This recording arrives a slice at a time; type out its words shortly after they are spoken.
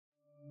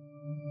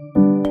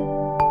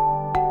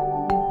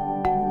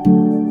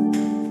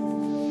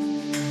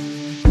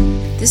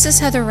This is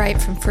Heather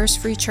Wright from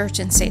First Free Church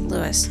in St.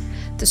 Louis.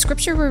 The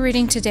scripture we're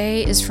reading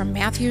today is from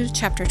Matthew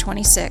chapter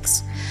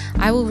 26.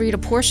 I will read a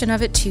portion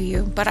of it to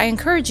you, but I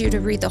encourage you to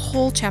read the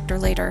whole chapter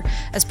later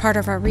as part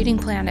of our reading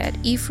plan at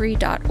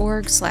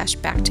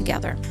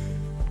efree.org/backtogether.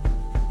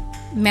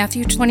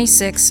 Matthew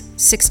 26,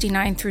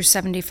 69 through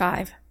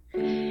 75.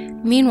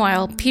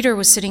 Meanwhile, Peter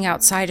was sitting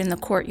outside in the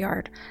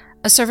courtyard.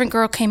 A servant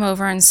girl came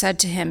over and said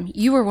to him,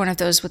 "You were one of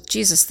those with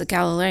Jesus the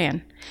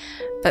Galilean."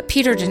 But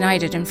Peter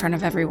denied it in front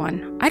of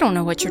everyone. "I don't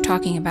know what you're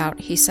talking about,"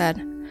 he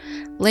said.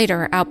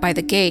 Later, out by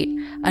the gate,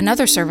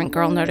 another servant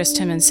girl noticed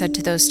him and said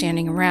to those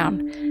standing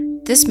around,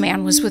 "This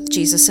man was with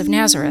Jesus of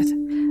Nazareth."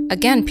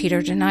 Again,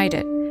 Peter denied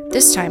it,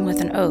 this time with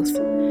an oath.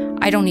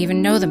 "I don't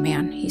even know the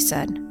man," he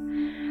said.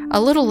 A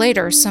little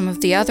later, some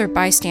of the other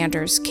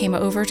bystanders came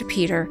over to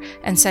Peter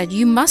and said,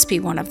 "You must be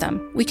one of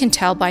them. We can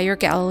tell by your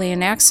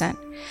Galilean accent."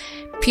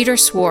 Peter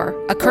swore,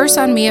 "A curse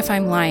on me if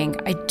I'm lying.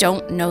 I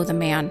don't know the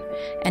man."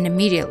 And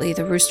immediately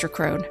the rooster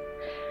crowed.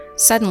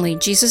 Suddenly,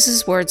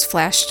 Jesus' words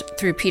flashed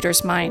through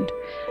Peter's mind.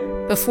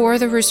 "Before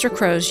the rooster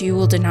crows, you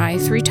will deny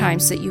 3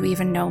 times that you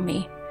even know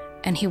me."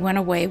 And he went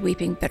away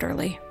weeping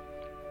bitterly.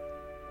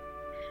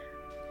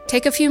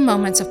 Take a few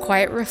moments of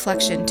quiet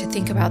reflection to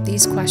think about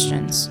these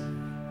questions.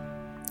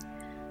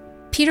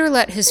 Peter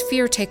let his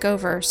fear take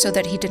over so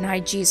that he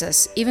denied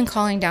Jesus, even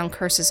calling down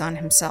curses on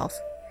himself.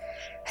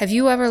 Have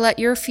you ever let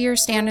your fear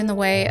stand in the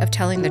way of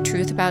telling the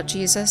truth about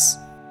Jesus?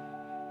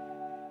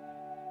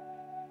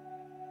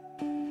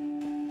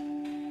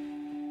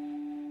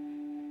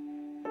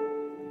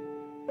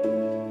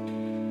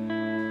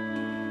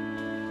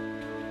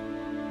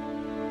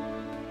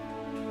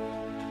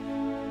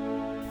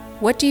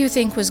 What do you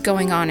think was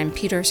going on in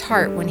Peter's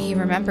heart when he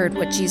remembered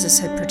what Jesus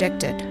had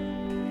predicted?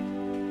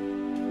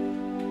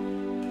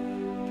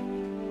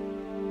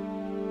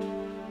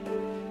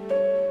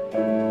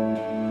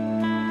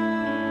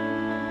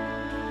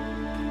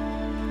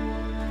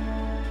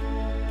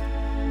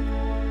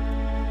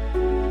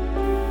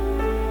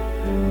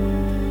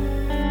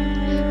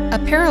 A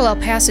parallel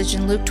passage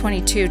in Luke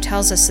 22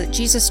 tells us that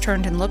Jesus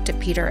turned and looked at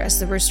Peter as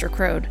the rooster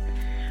crowed.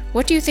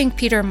 What do you think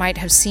Peter might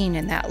have seen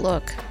in that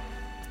look?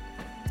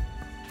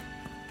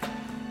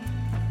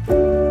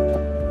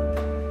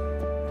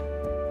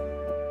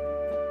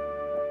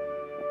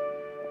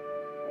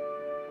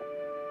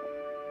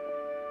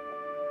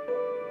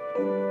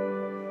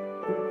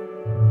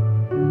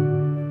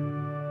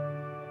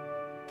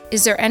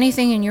 Is there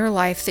anything in your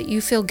life that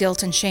you feel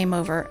guilt and shame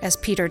over, as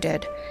Peter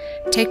did?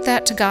 Take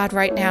that to God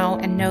right now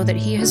and know that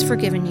He has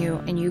forgiven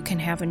you and you can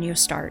have a new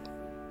start.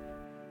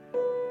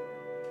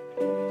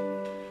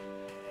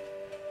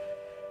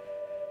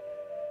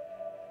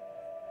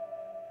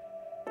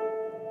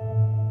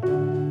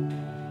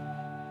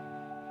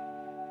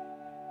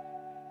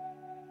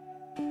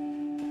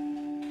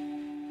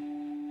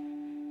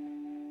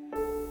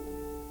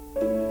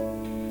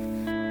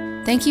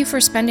 Thank you for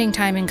spending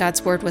time in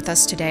God's Word with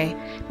us today.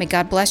 May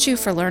God bless you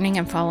for learning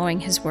and following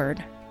His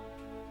Word.